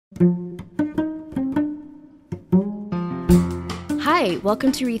Hi,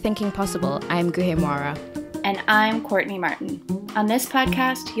 welcome to Rethinking Possible. I'm Guhe Moara. And I'm Courtney Martin. On this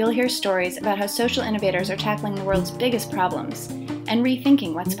podcast, you'll hear stories about how social innovators are tackling the world's biggest problems and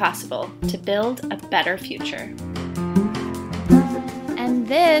rethinking what's possible to build a better future. And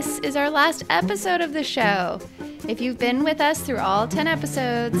this is our last episode of the show. If you've been with us through all 10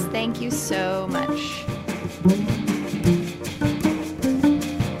 episodes, thank you so much.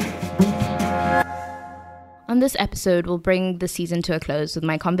 On this episode, we'll bring the season to a close with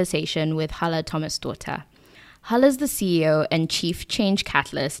my conversation with Halla Tómasdóttir. Halla's the CEO and Chief Change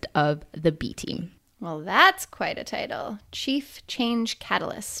Catalyst of the B Team. Well, that's quite a title. Chief Change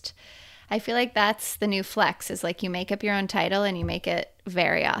Catalyst. I feel like that's the new flex, is like you make up your own title and you make it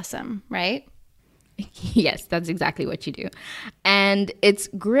very awesome, right? Yes, that's exactly what you do. And it's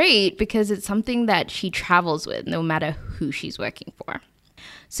great because it's something that she travels with no matter who she's working for.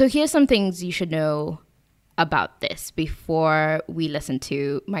 So here's some things you should know about this before we listen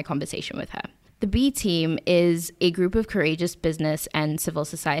to my conversation with her. The B Team is a group of courageous business and civil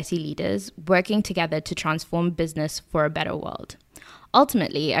society leaders working together to transform business for a better world.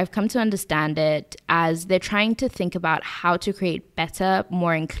 Ultimately, I've come to understand it as they're trying to think about how to create better,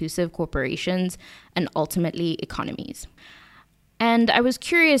 more inclusive corporations and ultimately economies. And I was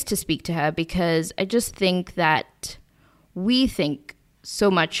curious to speak to her because I just think that we think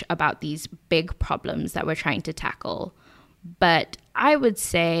so much about these big problems that we're trying to tackle. But I would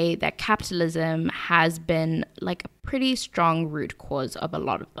say that capitalism has been like a pretty strong root cause of a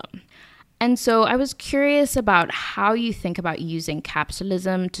lot of them. And so I was curious about how you think about using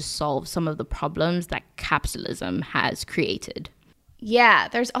capitalism to solve some of the problems that capitalism has created. Yeah,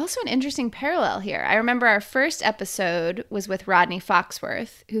 there's also an interesting parallel here. I remember our first episode was with Rodney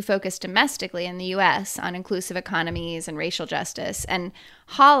Foxworth, who focused domestically in the US on inclusive economies and racial justice. And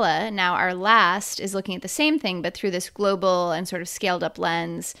Halla, now our last, is looking at the same thing, but through this global and sort of scaled up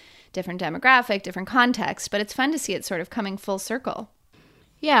lens, different demographic, different context. But it's fun to see it sort of coming full circle.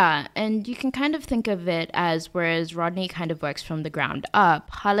 Yeah, and you can kind of think of it as whereas Rodney kind of works from the ground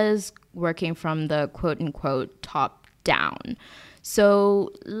up, Halla's working from the quote-unquote top down.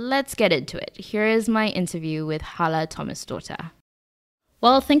 So let's get into it. Here is my interview with Halla Tómasdóttir.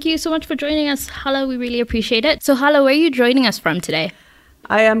 Well, thank you so much for joining us, Halla. We really appreciate it. So Halla, where are you joining us from today?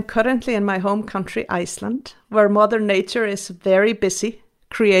 I am currently in my home country, Iceland, where Mother Nature is very busy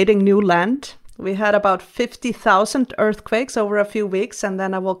creating new land. We had about 50,000 earthquakes over a few weeks, and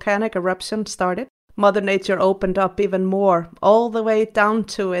then a volcanic eruption started. Mother Nature opened up even more, all the way down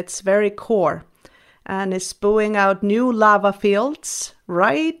to its very core, and is spewing out new lava fields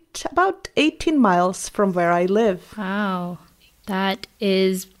right about 18 miles from where I live. Wow, that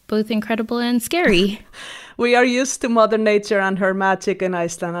is both incredible and scary. We are used to Mother Nature and her magic in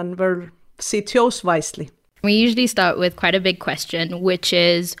Iceland, and we're sitjós wisely. We usually start with quite a big question, which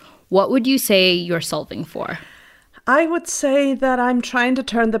is, what would you say you're solving for? I would say that I'm trying to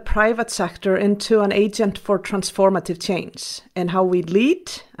turn the private sector into an agent for transformative change in how we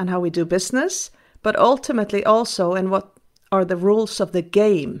lead and how we do business, but ultimately also in what are the rules of the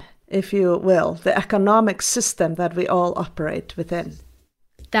game, if you will, the economic system that we all operate within.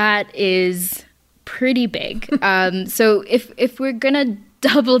 That is pretty big. So if we're going to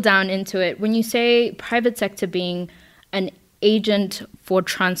double down into it, when you say private sector being an agent for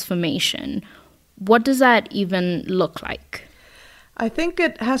transformation, what does that even look like? I think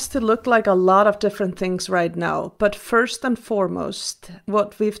it has to look like a lot of different things right now. But first and foremost,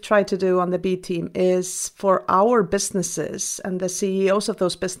 what we've tried to do on the B Team is for our businesses and the CEOs of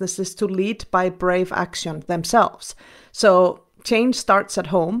those businesses to lead by brave action themselves. So change starts at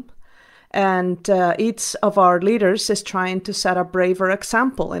home. And each of our leaders is trying to set a braver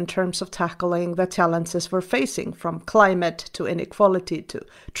example in terms of tackling the challenges we're facing, from climate to inequality to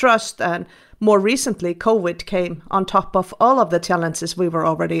trust. And more recently, COVID came on top of all of the challenges we were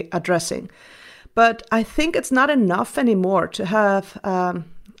already addressing. But I think it's not enough anymore to have a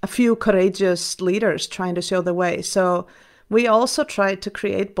few courageous leaders trying to show the way. So we also try to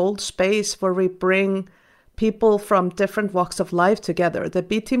create bold space where we bring people from different walks of life together. The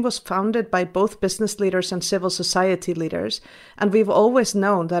B Team was founded by both business leaders and civil society leaders, and we've always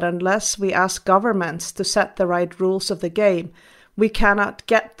known that unless we ask governments to set the right rules of the game, we cannot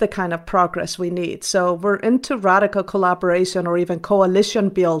get the kind of progress we need. So we're into radical collaboration or even coalition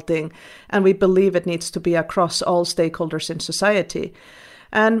building, and we believe it needs to be across all stakeholders in society.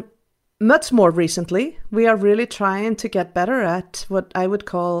 And much more recently, we are really trying to get better at what I would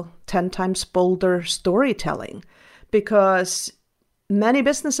call 10 times bolder storytelling, because many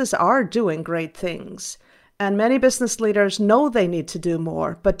businesses are doing great things. And many business leaders know they need to do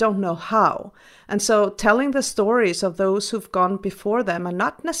more, but don't know how. And so telling the stories of those who've gone before them and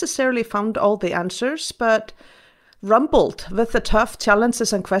not necessarily found all the answers, but rumbled with the tough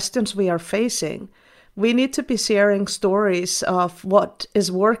challenges and questions we are facing. We need to be sharing stories of what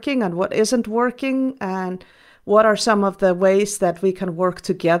is working and what isn't working, and what are some of the ways that we can work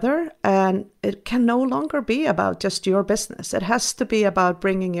together. And it can no longer be about just your business. It has to be about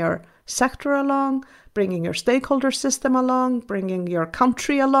bringing your sector along, bringing your stakeholder system along, bringing your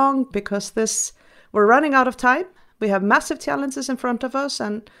country along, because we're running out of time. We have massive challenges in front of us,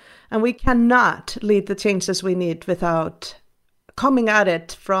 and we cannot lead the changes we need without coming at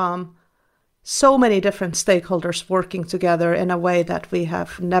it from so many different stakeholders working together in a way that we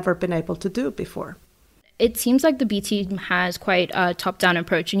have never been able to do before. It seems like the B team has quite a top-down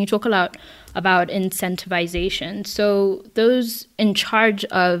approach, and you talk a lot about incentivization. So those in charge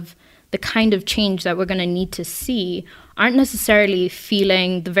of the kind of change that we're going to need to see aren't necessarily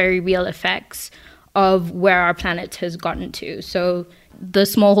feeling the very real effects of where our planet has gotten to. So the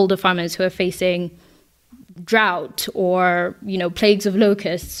smallholder farmers who are facing drought or, plagues of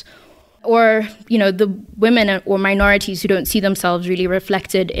locusts, or, the women or minorities who don't see themselves really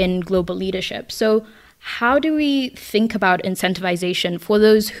reflected in global leadership. So how do we think about incentivization for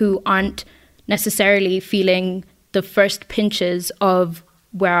those who aren't necessarily feeling the first pinches of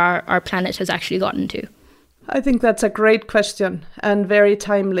where our planet has actually gotten to? I think that's a great question and very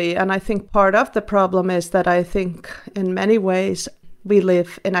timely. And I think part of the problem is that I think in many ways we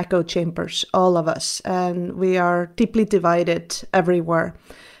live in echo chambers, all of us, and we are deeply divided everywhere.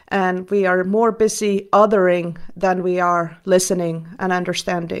 And we are more busy othering than we are listening and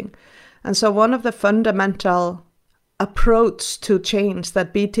understanding. And so one of the fundamental approach to change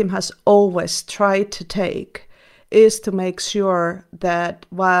that B Team has always tried to take is to make sure that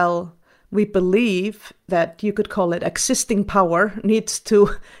while we believe that you could call it existing power needs to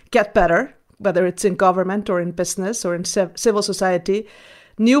get better, whether it's in government or in business or in civil society,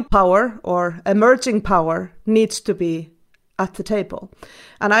 new power or emerging power needs to be at the table.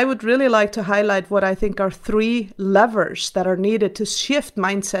 And I would really like to highlight what I think are 3 levers that are needed to shift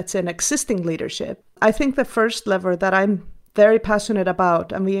mindsets in existing leadership. I think the first lever that I'm very passionate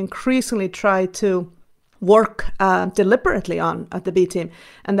about, and we increasingly try to work deliberately on at the B Team,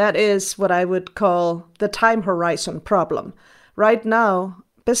 and that is what I would call the time horizon problem. Right now,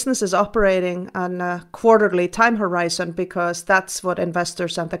 business is operating on a quarterly time horizon because that's what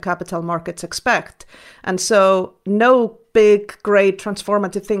investors and the capital markets expect. And so no big, great,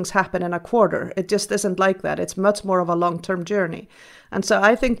 transformative things happen in a quarter. It just isn't like that. It's much more of a long-term journey. And so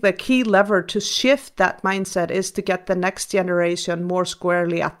I think the key lever to shift that mindset is to get the next generation more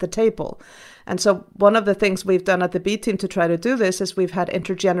squarely at the table. And so one of the things we've done at the B Team to try to do this is we've had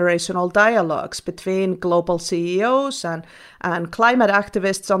intergenerational dialogues between global CEOs and climate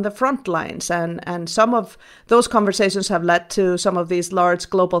activists on the front lines. And some of those conversations have led to some of these large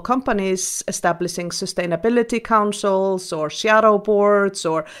global companies establishing sustainability councils or shadow boards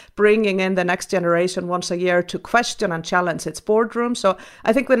or bringing in the next generation once a year to question and challenge its boardroom. So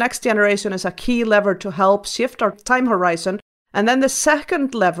I think the next generation is a key lever to help shift our time horizon. And then the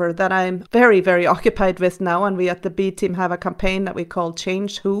second lever that I'm very, very occupied with now, and we at the B Team have a campaign that we call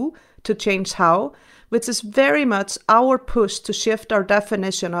Change Who to Change How, which is very much our push to shift our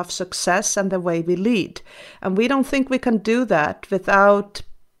definition of success and the way we lead. And we don't think we can do that without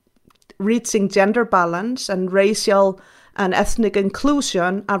reaching gender balance and racial and ethnic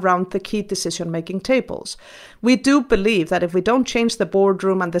inclusion around the key decision-making tables. We do believe that if we don't change the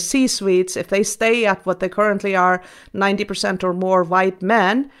boardroom and the C-suites, if they stay at what they currently are, 90% or more white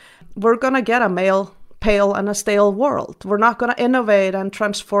men, we're going to get a male, pale, and a stale world. We're not going to innovate and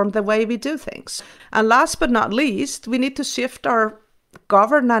transform the way we do things. And last but not least, we need to shift our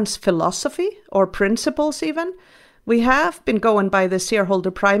governance philosophy or principles even. We have been going by the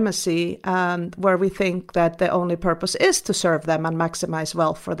shareholder primacy, where we think that the only purpose is to serve them and maximize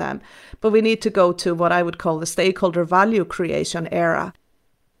wealth for them. But we need to go to what I would call the stakeholder value creation era.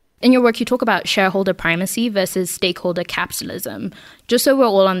 In your work, you talk about shareholder primacy versus stakeholder capitalism. Just so we're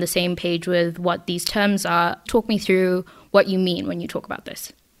all on the same page with what these terms are, talk me through what you mean when you talk about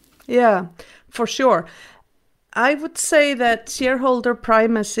this. Yeah, for sure. I would say that shareholder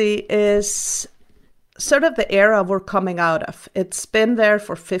primacy is sort of the era we're coming out of. It's been there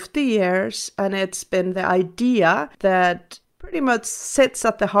for 50 years, and it's been the idea that pretty much sits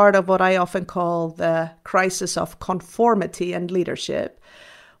at the heart of what I often call the crisis of conformity and leadership,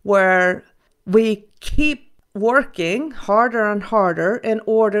 where we keep working harder and harder in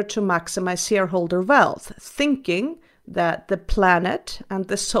order to maximize shareholder wealth, thinking that the planet and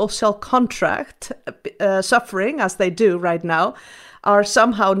the social contract suffering as they do right now are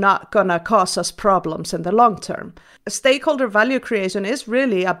somehow not going to cause us problems in the long term. Stakeholder value creation is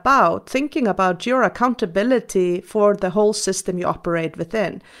really about thinking about your accountability for the whole system you operate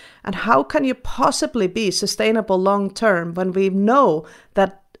within. And how can you possibly be sustainable long term when we know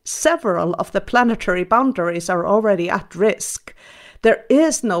that several of the planetary boundaries are already at risk? There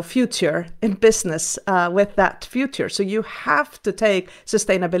is no future in business with that future. So you have to take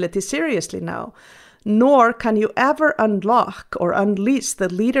sustainability seriously now. Nor can you ever unlock or unleash the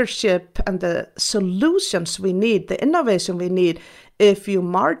leadership and the solutions we need, the innovation we need, if you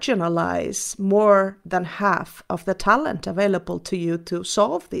marginalize more than half of the talent available to you to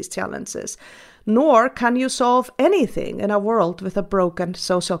solve these challenges. Nor can you solve anything in a world with a broken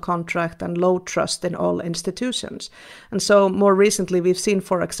social contract and low trust in all institutions. And so more recently, we've seen,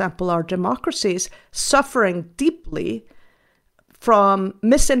 for example, our democracies suffering deeply from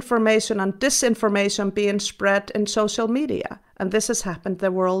misinformation and disinformation being spread in social media. And this has happened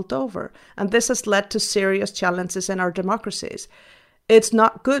the world over. And this has led to serious challenges in our democracies. It's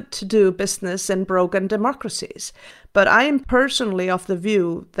not good to do business in broken democracies. But I am personally of the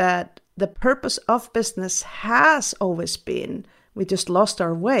view that the purpose of business has always been, we just lost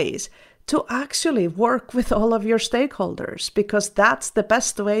our ways, to actually work with all of your stakeholders, because that's the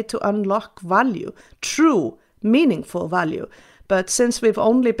best way to unlock value, true, meaningful value. But since we've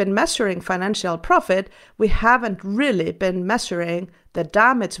only been measuring financial profit, we haven't really been measuring the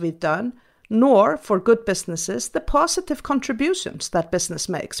damage we've done, nor, for good businesses, the positive contributions that business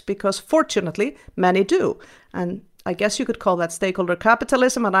makes, because fortunately, many do. And I guess you could call that stakeholder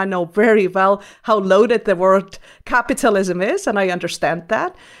capitalism, and I know very well how loaded the word capitalism is, and I understand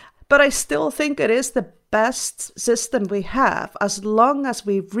that. But I still think it is the best system we have, as long as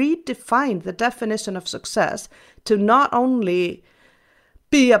we redefine the definition of success to not only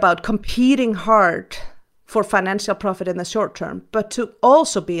be about competing hard for financial profit in the short term, but to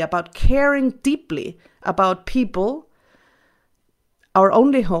also be about caring deeply about people, our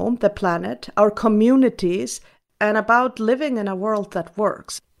only home, the planet, our communities, and about living in a world that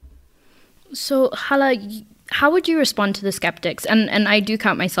works. So, Hala, how would you respond to the skeptics? And I do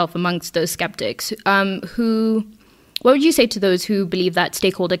count myself amongst those skeptics what would you say to those who believe that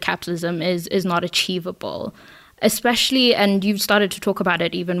stakeholder capitalism is not achievable? Especially, and you've started to talk about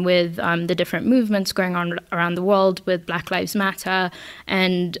it even with the different movements going on around the world with Black Lives Matter,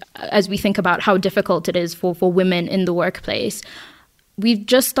 and as we think about how difficult it is for women in the workplace, we've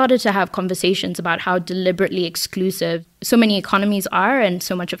just started to have conversations about how deliberately exclusive so many economies are and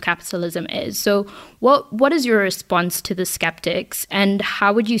so much of capitalism is. So what is your response to the skeptics, and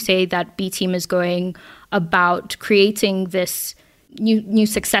how would you say that B Team is going about creating this new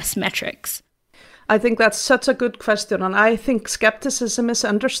success metrics? I think that's such a good question, and I think skepticism is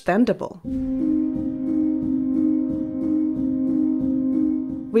understandable.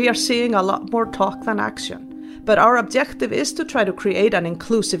 We are seeing a lot more talk than action, but our objective is to try to create an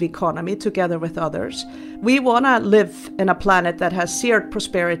inclusive economy together with others. We want to live in a planet that has shared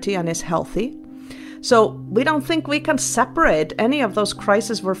prosperity and is healthy. So we don't think we can separate any of those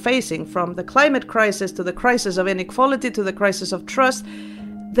crises we're facing, from the climate crisis to the crisis of inequality to the crisis of trust.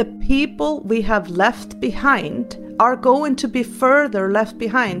 The people we have left behind are going to be further left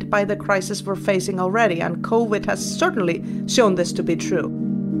behind by the crisis we're facing already, and COVID has certainly shown this to be true.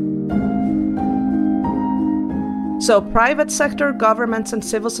 So private sector, governments, and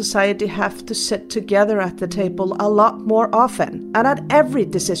civil society have to sit together at the table a lot more often, and at every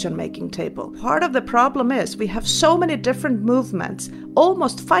decision-making table. Part of the problem is we have so many different movements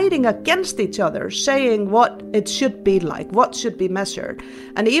almost fighting against each other, saying what it should be like, what should be measured.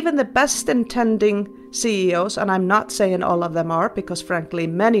 And even the best intending CEOs, and I'm not saying all of them are, because frankly,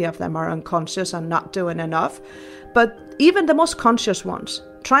 many of them are unconscious and not doing enough, but even the most conscious ones,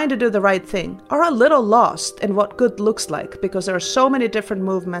 trying to do the right thing, are a little lost in what good looks like, because there are so many different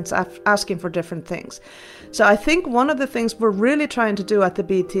movements asking for different things. So I think one of the things we're really trying to do at the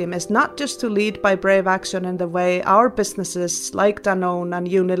B Team is not just to lead by brave action in the way our businesses like Danone and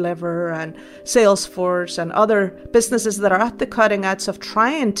Unilever and Salesforce and other businesses that are at the cutting edge of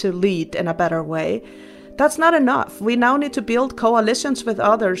trying to lead in a better way. That's not enough. We now need to build coalitions with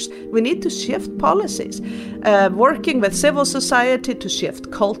others. We need to shift policies, working with civil society to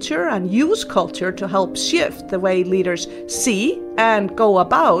shift culture and use culture to help shift the way leaders see and go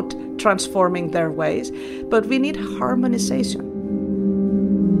about transforming their ways. But we need harmonization.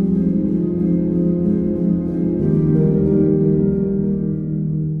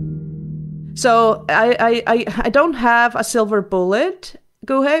 So I don't have a silver bullet.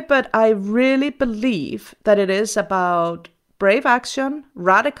 Guhe, but I really believe that it is about brave action,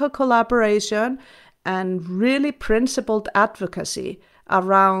 radical collaboration, and really principled advocacy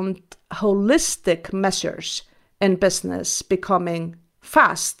around holistic measures in business becoming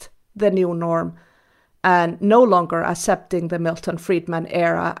fast the new norm and no longer accepting the Milton Friedman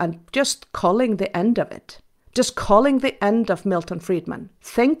era and just calling the end of it. Just calling the end of Milton Friedman.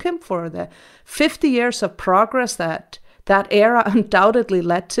 Thank him for the 50 years of progress that era undoubtedly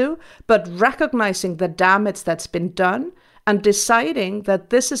led to, but recognizing the damage that's been done and deciding that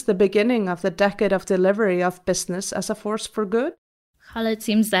this is the beginning of the decade of delivery of business as a force for good. Hala, it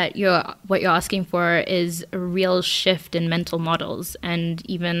seems that what you're asking for is a real shift in mental models and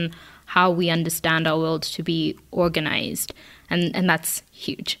even how we understand our world to be organized. And that's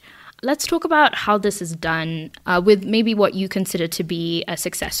huge. Let's talk about how this is done with maybe what you consider to be a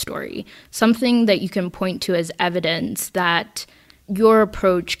success story, something that you can point to as evidence that your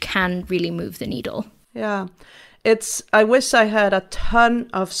approach can really move the needle. Yeah, I wish I had a ton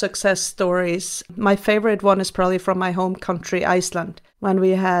of success stories. My favorite one is probably from my home country, Iceland, when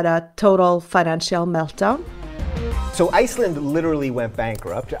we had a total financial meltdown. So Iceland literally went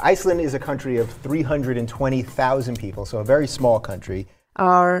bankrupt. Iceland is a country of 320,000 people, so a very small country.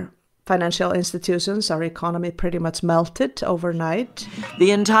 Our financial institutions, our economy pretty much melted overnight.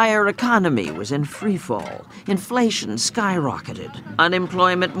 The entire economy was in free fall. Inflation skyrocketed.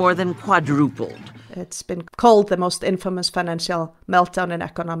 Unemployment more than quadrupled. It's been called the most infamous financial meltdown in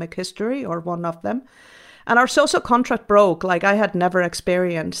economic history, or one of them. And our social contract broke like I had never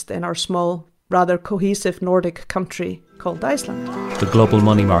experienced in our small, rather cohesive Nordic country called Iceland. The global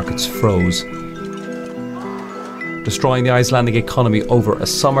money markets froze, destroying the Icelandic economy over a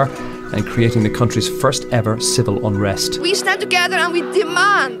summer and creating the country's first ever civil unrest. We stand together and we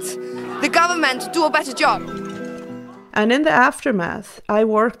demand the government to do a better job. And in the aftermath, I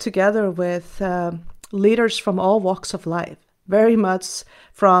worked together with leaders from all walks of life, very much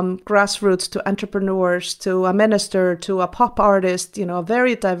from grassroots to entrepreneurs to a minister to a pop artist. A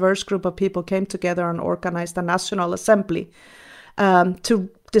very diverse group of people came together and organized a national assembly to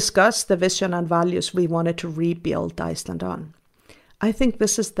discuss the vision and values we wanted to rebuild Iceland on. I think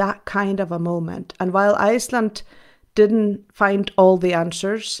this is that kind of a moment. And while Iceland didn't find all the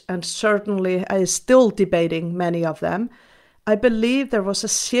answers, and certainly is still debating many of them, I believe there was a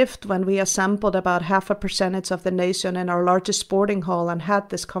shift when we assembled about 0.5% of the nation in our largest sporting hall and had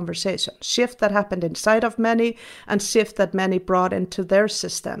this conversation. Shift that happened inside of many and shift that many brought into their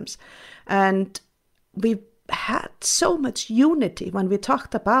systems. And we had so much unity when we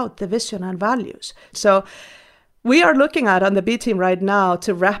talked about the vision and values. So we are looking at on the B team right now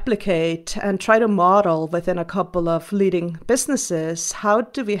to replicate and try to model within a couple of leading businesses, how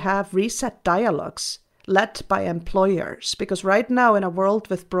do we have reset dialogues led by employers? Because right now in a world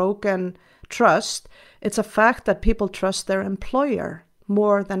with broken trust, it's a fact that people trust their employer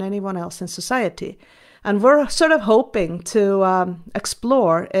more than anyone else in society. And we're sort of hoping to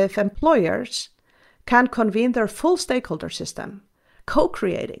explore if employers can convene their full stakeholder system,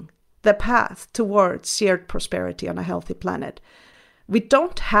 co-creating the path towards shared prosperity on a healthy planet. We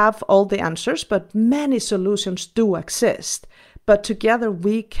don't have all the answers, but many solutions do exist. But together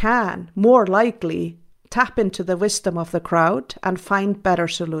we can more likely tap into the wisdom of the crowd and find better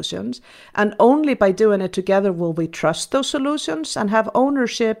solutions. And only by doing it together will we trust those solutions and have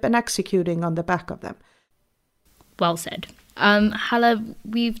ownership in executing on the back of them. Well said. Hala,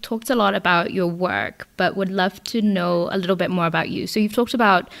 we've talked a lot about your work, but would love to know a little bit more about you. So you've talked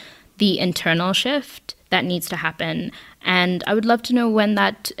about the internal shift that needs to happen, and I would love to know when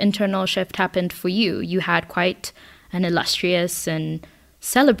that internal shift happened for you. You had quite an illustrious and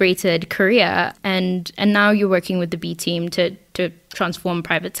celebrated career, and now you're working with the B team to transform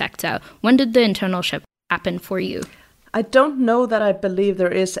private sector. When did the internal shift happen for you? I don't know that I believe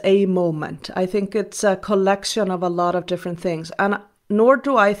there is a moment. I think it's a collection of a lot of different things. And nor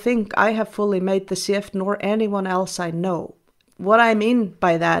do I think I have fully made the shift, nor anyone else I know. What I mean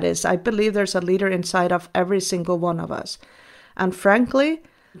by that is I believe there's a leader inside of every single one of us. And frankly,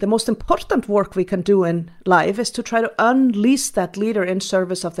 the most important work we can do in life is to try to unleash that leader in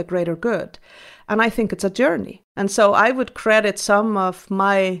service of the greater good. And I think it's a journey. And so I would credit some of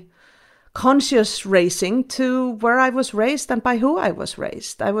my conscious racing to where I was raised and by who I was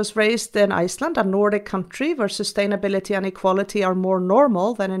raised. I was raised in Iceland, a Nordic country where sustainability and equality are more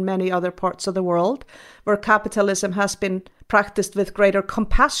normal than in many other parts of the world, where capitalism has been practiced with greater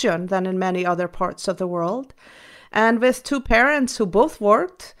compassion than in many other parts of the world. And with two parents who both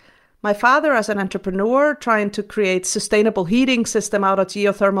worked, My father as an entrepreneur trying to create sustainable heating system out of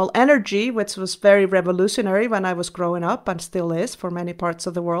geothermal energy, which was very revolutionary when I was growing up and still is for many parts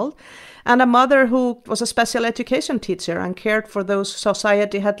of the world. And a mother who was a special education teacher and cared for those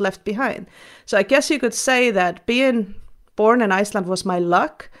society had left behind. So I guess you could say that being born in Iceland was my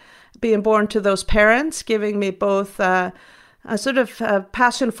luck, being born to those parents, giving me both a sort of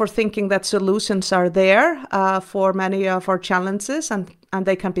passion for thinking that solutions are there for many of our challenges and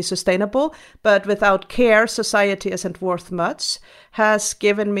they can be sustainable, but without care, society isn't worth much, has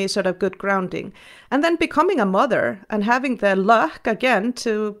given me sort of good grounding. And then becoming a mother and having the luck, again,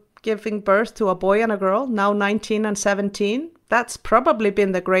 to giving birth to a boy and a girl, now 19 and 17, that's probably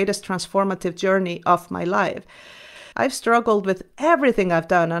been the greatest transformative journey of my life. I've struggled with everything I've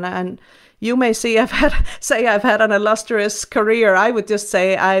done, and you may see I've had an illustrious career. I would just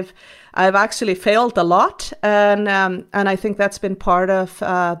say I've actually failed a lot, and I think that's been part of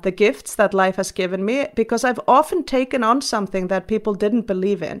the gifts that life has given me, because I've often taken on something that people didn't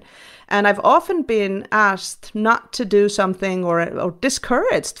believe in, and I've often been asked not to do something or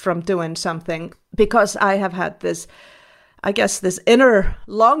discouraged from doing something because I have had this, I guess, this inner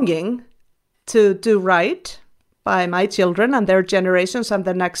longing to do right by my children and their generations and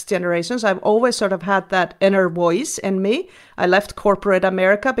the next generations. I've always sort of had that inner voice in me. I left corporate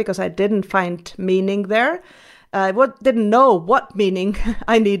America because I didn't find meaning there. I didn't know what meaning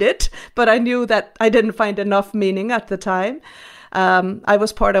I needed, but I knew that I didn't find enough meaning at the time. I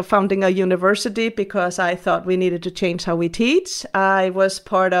was part of founding a university because I thought we needed to change how we teach. I was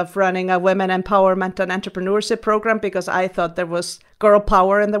part of running a women empowerment and entrepreneurship program because I thought there was girl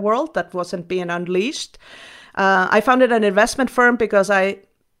power in the world that wasn't being unleashed. I founded an investment firm because the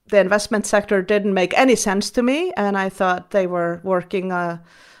investment sector didn't make any sense to me, and I thought they were working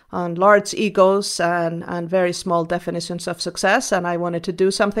on large egos and very small definitions of success, and I wanted to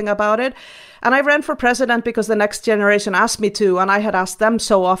do something about it. And I ran for president because the next generation asked me to, and I had asked them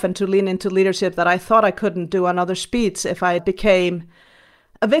so often to lean into leadership that I thought I couldn't do another speech if I became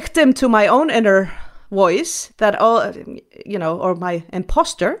a victim to my own inner voice or my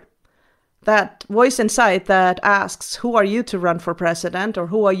imposter. That voice inside that asks, who are you to run for president, or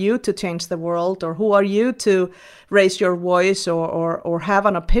who are you to change the world, or who are you to raise your voice or have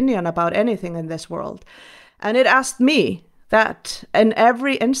an opinion about anything in this world? And it asked me that in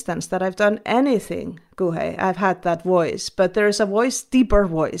every instance that I've done anything, Guhe, I've had that voice. But there is a voice, deeper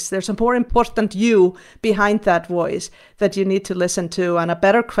voice. There's a more important you behind that voice that you need to listen to. And a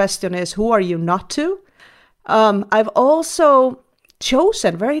better question is, who are you not to? I've also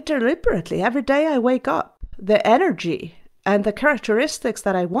chosen very deliberately every day I wake up the energy and the characteristics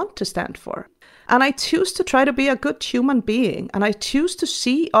that I want to stand for. And I choose to try to be a good human being, and I choose to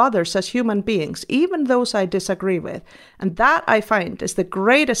see others as human beings, even those I disagree with. And that, I find, is the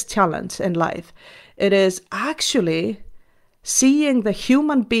greatest challenge in life. It is actually seeing the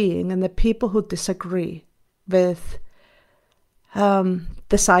human being and the people who disagree with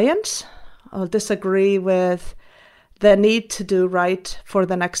the science, or disagree with the need to do right for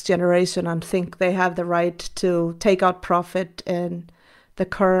the next generation and think they have the right to take out profit in their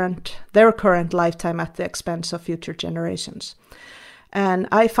current lifetime at the expense of future generations. And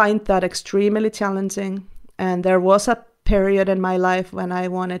I find that extremely challenging. And there was a period in my life when I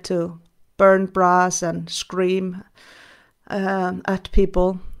wanted to burn bras and scream at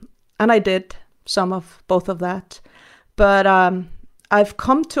people. And I did some of both of that. But I've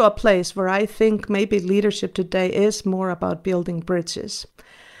come to a place where I think maybe leadership today is more about building bridges.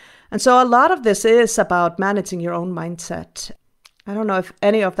 And so a lot of this is about managing your own mindset. I don't know if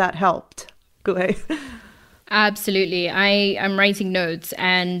any of that helped. Go ahead. Absolutely. I am writing notes,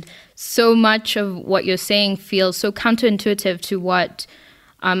 and so much of what you're saying feels so counterintuitive to what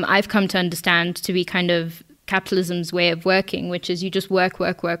I've come to understand to be kind of capitalism's way of working, which is you just work,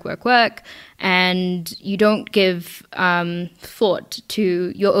 and you don't give thought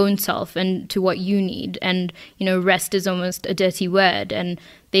to your own self and to what you need. And, rest is almost a dirty word, and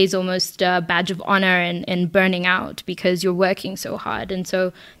there's almost a badge of honor in burning out because you're working so hard. And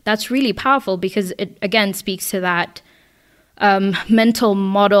so that's really powerful because it, again, speaks to that mental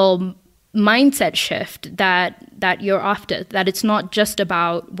model mindset shift that you're after, that it's not just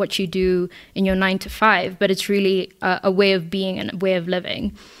about what you do in your 9 to 5, but it's really a way of being and a way of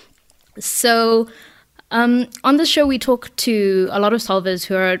living. So on this show, we talk to a lot of solvers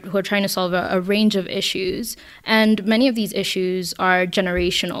who are trying to solve a range of issues, and many of these issues are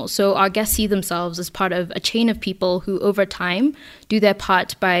generational. So our guests see themselves as part of a chain of people who over time do their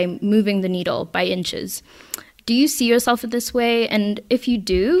part by moving the needle by inches. Do you see yourself in this way? And if you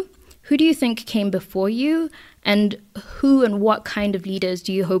do, who do you think came before you, and who and what kind of leaders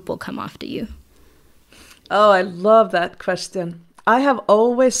do you hope will come after you? Oh, I love that question. I have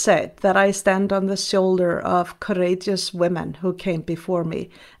always said that I stand on the shoulder of courageous women who came before me,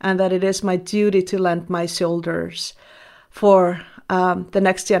 and that it is my duty to lend my shoulders for the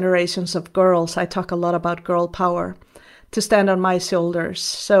next generations of girls. I talk a lot about girl power, to stand on my shoulders.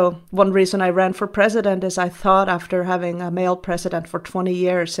 So one reason I ran for president is I thought, after having a male president for 20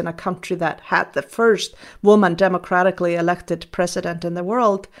 years in a country that had the first woman democratically elected president in the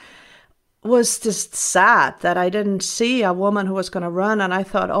world, was just sad that I didn't see a woman who was going to run. And I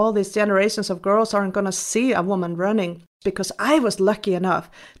thought all these generations of girls aren't going to see a woman running, because I was lucky enough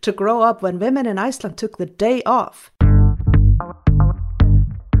to grow up when women in Iceland took the day off.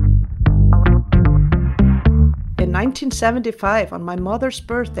 In 1975, on my mother's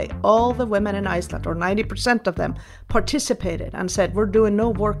birthday, all the women in Iceland, or 90% of them, participated and said, we're doing no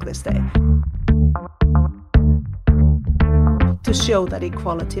work this day, to show that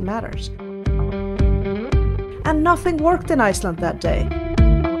equality matters. And nothing worked in Iceland that day.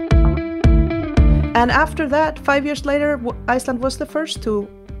 And after that, 5 years later, Iceland was the first to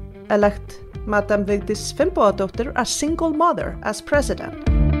elect Madame Vigdís Finnbogadóttir, a single mother, as president.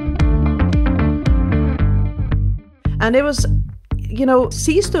 And it was,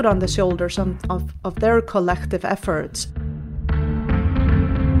 she stood on the shoulders of their collective efforts.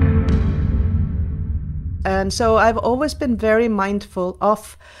 And so I've always been very mindful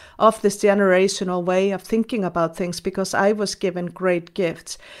of this generational way of thinking about things, because I was given great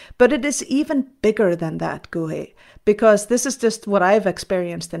gifts. But it is even bigger than that, Gui, because this is just what I've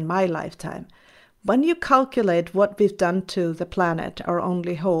experienced in my lifetime. When you calculate what we've done to the planet, our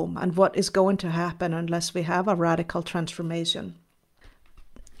only home, and what is going to happen unless we have a radical transformation,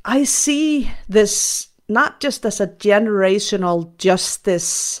 I see this not just as a generational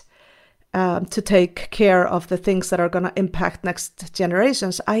justice to take care of the things that are going to impact next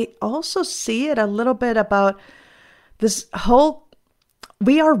generations. I also see it a little bit about this whole,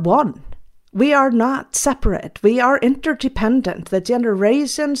 we are one. We are not separate. We are interdependent. The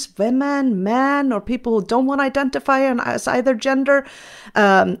generations, women, men, or people who don't want to identify as either gender,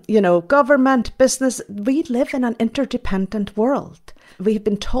 government, business, we live in an interdependent world. We've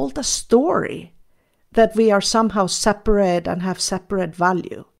been told a story that we are somehow separate and have separate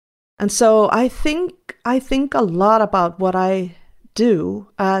value. And so I think a lot about what I do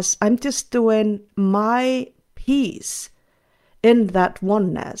as I'm just doing my piece in that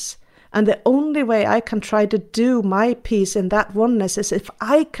oneness. And the only way I can try to do my piece in that oneness is if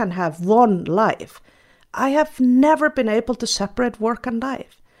I can have one life. I have never been able to separate work and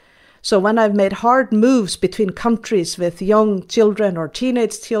life. So when I've made hard moves between countries with young children or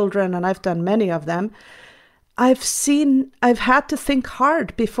teenage children, and I've done many of them, I've had to think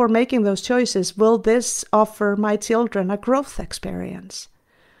hard before making those choices. Will this offer my children a growth experience?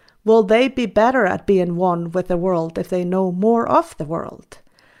 Will they be better at being one with the world if they know more of the world?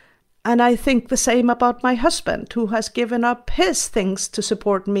 And I think the same about my husband, who has given up his things to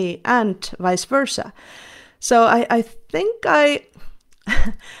support me, and vice versa. So I think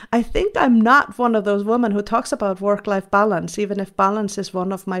I'm not one of those women who talks about work-life balance, even if balance is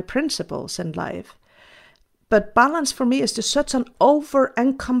one of my principles in life. But balance for me is just such an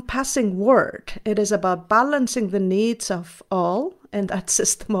over-encompassing word. It is about balancing the needs of all in that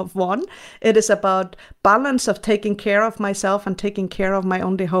system of one. It is about balance of taking care of myself and taking care of my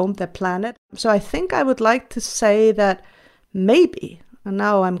only home, the planet. So I think I would like to say that maybe, and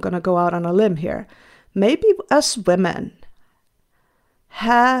now I'm going to go out on a limb here, maybe us women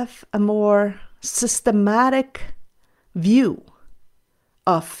have a more systematic view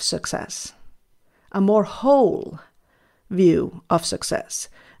of success, a more whole view of success.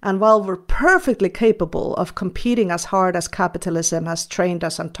 And while we're perfectly capable of competing as hard as capitalism has trained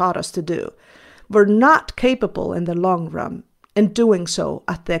us and taught us to do, we're not capable in the long run in doing so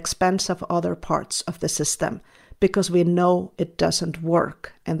at the expense of other parts of the system, because we know it doesn't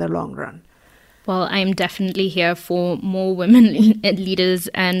work in the long run. Well, I'm definitely here for more women leaders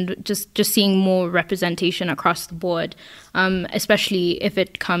and just seeing more representation across the board, especially if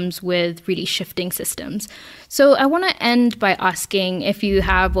it comes with really shifting systems. So I want to end by asking if you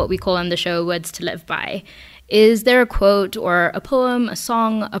have what we call on the show words to live by. Is there a quote or a poem, a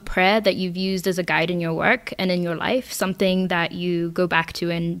song, a prayer that you've used as a guide in your work and in your life, something that you go back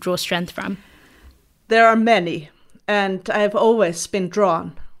to and draw strength from? There are many, and I've always been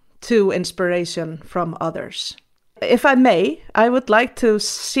drawn to inspiration from others. If I may, I would like to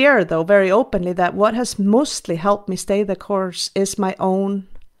share, though, very openly, that what has mostly helped me stay the course is my own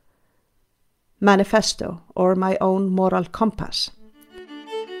manifesto or my own moral compass.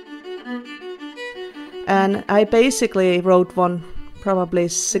 And I basically wrote one probably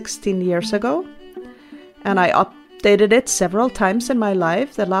 16 years ago. And I updated it several times in my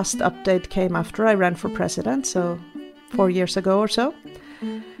life. The last update came after I ran for president, so 4 years ago or so.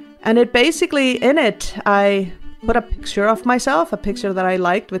 And it basically, in it, I put a picture of myself, a picture that I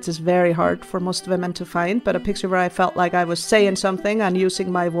liked, which is very hard for most women to find, but a picture where I felt like I was saying something and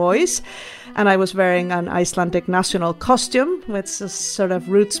using my voice. And I was wearing an Icelandic national costume, which sort of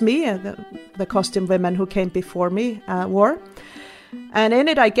roots me, the costume women who came before me wore. And in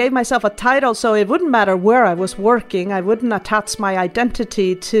it, I gave myself a title, so it wouldn't matter where I was working. I wouldn't attach my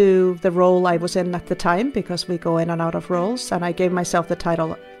identity to the role I was in at the time, because we go in and out of roles. And I gave myself the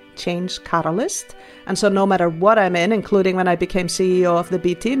title Change Catalyst. And so no matter what I'm in, including when I became CEO of the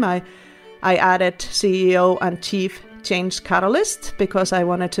B Team, I added CEO and Chief Change Catalyst, because I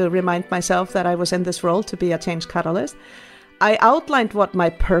wanted to remind myself that I was in this role to be a change catalyst. I outlined what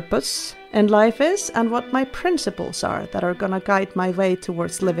my purpose in life is and what my principles are that are going to guide my way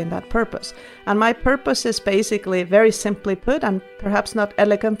towards living that purpose. And my purpose is basically, very simply put, and perhaps not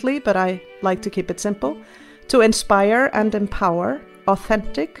elegantly, but I like to keep it simple, to inspire and empower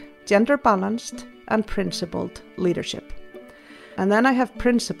authentic, gender-balanced, and principled leadership. And then I have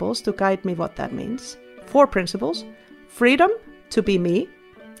principles to guide me what that means. 4 principles. Freedom to be me,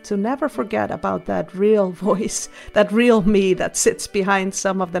 to never forget about that real voice, that real me that sits behind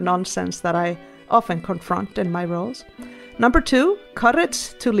some of the nonsense that I often confront in my roles. Number 2,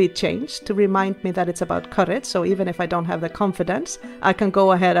 courage to lead change, to remind me that it's about courage. So even if I don't have the confidence, I can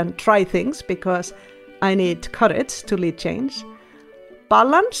go ahead and try things because I need courage to lead change.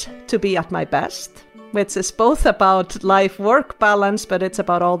 Balance, to be at my best, which is both about life-work balance, but it's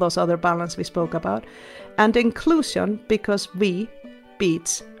about all those other balance we spoke about. And inclusion, because we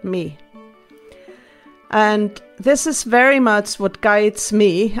beats me. And this is very much what guides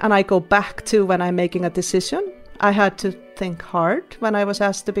me, and I go back to when I'm making a decision. I had to think hard when I was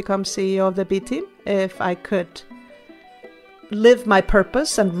asked to become CEO of the B Team, if I could live my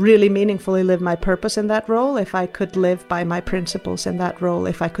purpose and really meaningfully live my purpose in that role, if I could live by my principles in that role,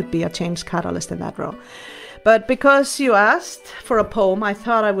 if I could be a change catalyst in that role. But because you asked for a poem, I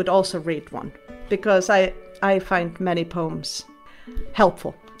thought I would also read one, because I find many poems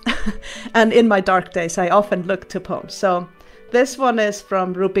helpful. And in my dark days, I often look to poems. So this one is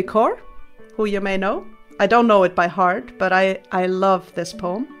from Rupi Kaur, who you may know. I don't know it by heart, but I love this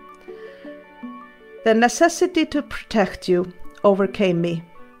poem. The necessity to protect you overcame me.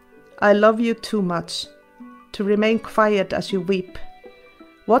 I love you too much to remain quiet as you weep.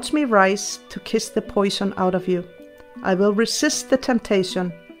 Watch me rise to kiss the poison out of you. I will resist the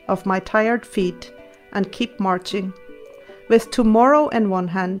temptation of my tired feet and keep marching, with tomorrow in one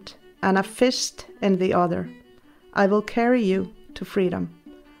hand and a fist in the other. I will carry you to freedom.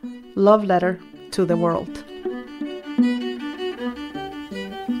 Love letter to the world.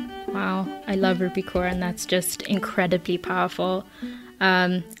 Wow, I love Rupi Kaur, and that's just incredibly powerful.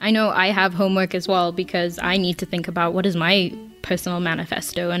 I know I have homework as well, because I need to think about what is my personal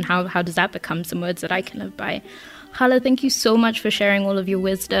manifesto and how does that become some words that I can live by. Hala, thank you so much for sharing all of your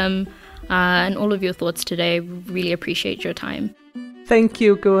wisdom and all of your thoughts today. Really appreciate your time. Thank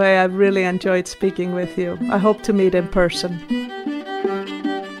you, Guhe. I really enjoyed speaking with you. I hope to meet in person.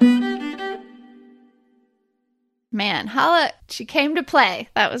 Man, Hala, she came to play.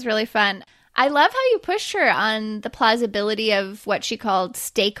 That was really fun. I love how you pushed her on the plausibility of what she called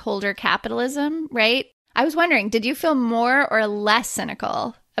stakeholder capitalism, right? I was wondering, did you feel more or less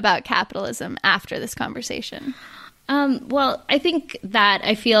cynical about capitalism after this conversation? Well, I think that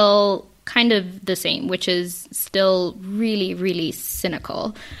I feel kind of the same, which is still really, really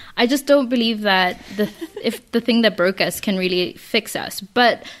cynical. I just don't believe that if the thing that broke us can really fix us.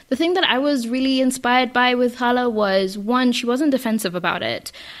 But the thing that I was really inspired by with Hala was, 1, she wasn't defensive about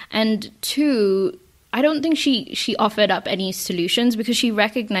it. And 2, I don't think she offered up any solutions, because she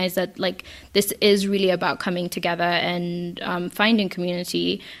recognized that this is really about coming together and finding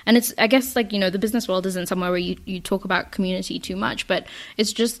community. And it's, I guess, the business world isn't somewhere where you talk about community too much, but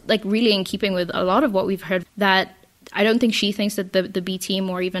it's just really in keeping with a lot of what we've heard, that I don't think she thinks that the B Team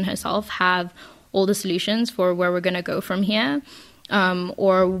or even herself have all the solutions for where we're going to go from here,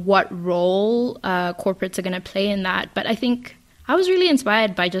 or what role corporates are going to play in that. But I think I was really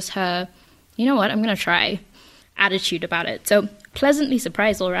inspired by just her, you know what, I'm going to try attitude about it. So pleasantly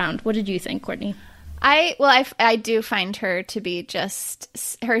surprised all around. What did you think, Courtney? I do find her to be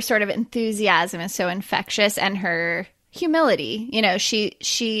just, her sort of enthusiasm is so infectious, and her humility.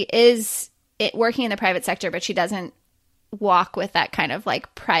 She is working in the private sector, but she doesn't walk with that kind of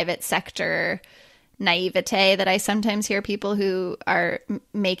private sector naivete that I sometimes hear people who are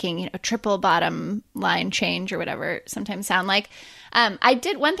making a triple bottom line change or whatever sometimes sound like. One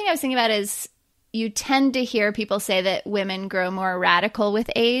thing I was thinking about is you tend to hear people say that women grow more radical with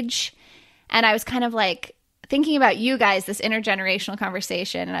age. And I was kind of like thinking about you guys, this intergenerational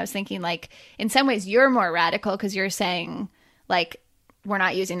conversation. And I was thinking like, in some ways you're more radical because you're saying like, we're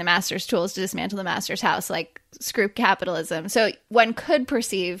not using the master's tools to dismantle the master's house, like screw capitalism. So one could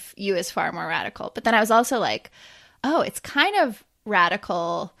perceive you as far more radical. But then I was also like, oh, it's kind of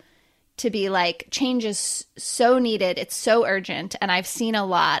radical to be like, change is so needed. It's so urgent. And I've seen a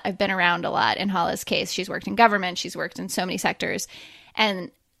lot. I've been around a lot in Hala's case. She's worked in government. She's worked in so many sectors.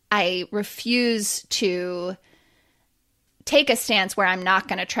 And I refuse to take a stance where I'm not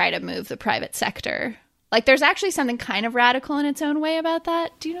going to try to move the private sector. Like, there's actually something kind of radical in its own way about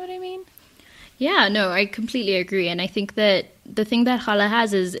that. Do you know what I mean? Yeah, no, I completely agree. And I think that the thing that Hala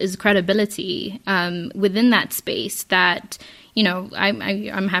has is credibility within that space that, you know,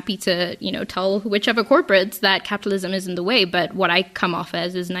 I'm happy to, you know, tell whichever corporates that capitalism is in the way. But what I come off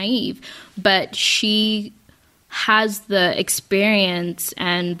as is naive. But she has the experience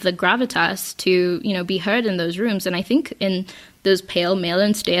and the gravitas to, you know, be heard in those rooms. And I think in those pale, male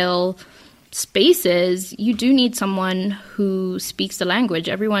and stale spaces, you do need someone who speaks the language.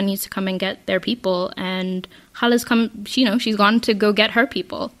 Everyone needs to come and get their people, and Hala's come, you know, she's gone to go get her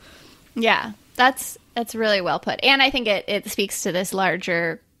people. Yeah, that's really well put. And I think it speaks to this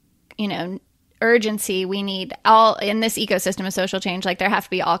larger, you know, urgency. We need all in this ecosystem of social change, like there have to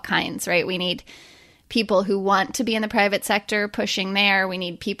be all kinds, right? We need people who want to be in the private sector pushing there. We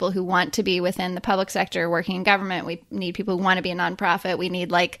need people who want to be within the public sector working in government. We need people who want to be a nonprofit. We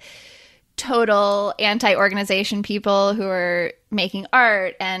need like total anti-organization people who are making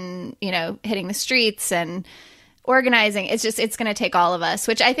art and, you know, hitting the streets and organizing. It's going to take all of us,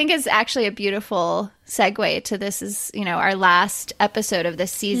 which I think is actually a beautiful segue to this is, you know, our last episode of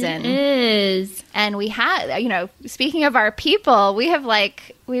this season. It is. And we had, you know, speaking of our people,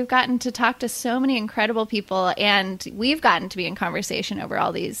 we've gotten to talk to so many incredible people, and we've gotten to be in conversation over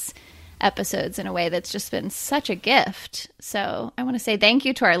all these episodes in a way that's just been such a gift. So I want to say thank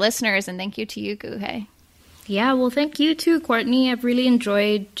you to our listeners, and thank you to you, Guhe. Yeah, well, thank you too, Courtney. I've really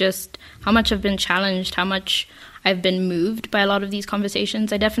enjoyed just how much I've been challenged, how much I've been moved by a lot of these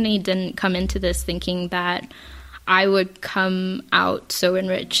conversations. I definitely didn't come into this thinking that I would come out so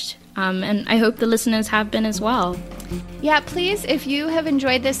enriched. And I hope the listeners have been as well. Yeah, please, if you have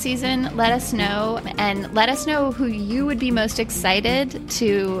enjoyed this season, let us know. And let us know who you would be most excited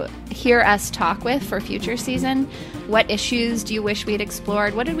to hear us talk with for future season. What issues do you wish we had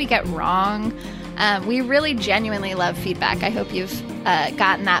explored? What did we get wrong? We really genuinely love feedback. I hope you've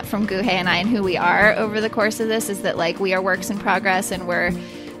gotten that from Guhe and I, and who we are over the course of this is that like we are works in progress, and we're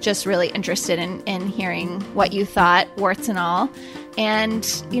just really interested in hearing what you thought, warts and all. And,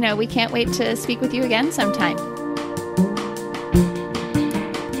 you know, we can't wait to speak with you again sometime.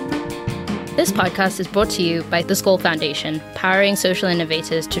 This podcast is brought to you by the Skoll Foundation, powering social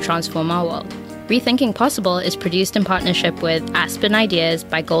innovators to transform our world. Rethinking Possible is produced in partnership with Aspen Ideas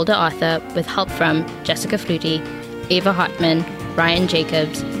by Golda Arthur, with help from Jessica Flutie, Ava Hartman, Ryan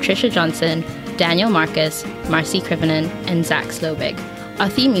Jacobs, Trisha Johnson, Daniel Marcus, Marcy Krivonen, and Zach Slobig. Our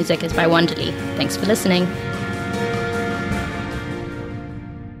theme music is by Wonderly. Thanks for listening.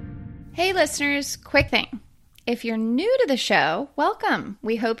 Hey listeners, quick thing. If you're new to the show, welcome.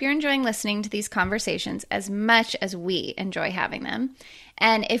 We hope you're enjoying listening to these conversations as much as we enjoy having them.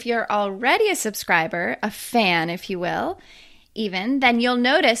 And if you're already a subscriber, a fan, if you will, then you'll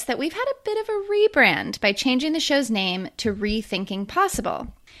notice that we've had a bit of a rebrand by changing the show's name to Rethinking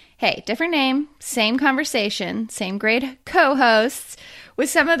Possible. Hey, different name, same conversation, same great co-hosts, with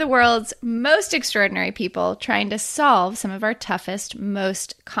some of the world's most extraordinary people trying to solve some of our toughest,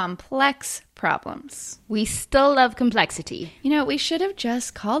 most complex problems. We still love complexity. You know, we should have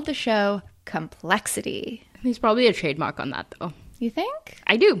just called the show Complexity. There's probably a trademark on that, though. You think?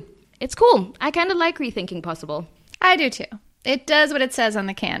 I do. It's cool. I kind of like Rethinking Possible. I do, too. It does what it says on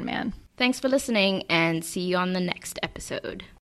the can, man. Thanks for listening, and see you on the next episode.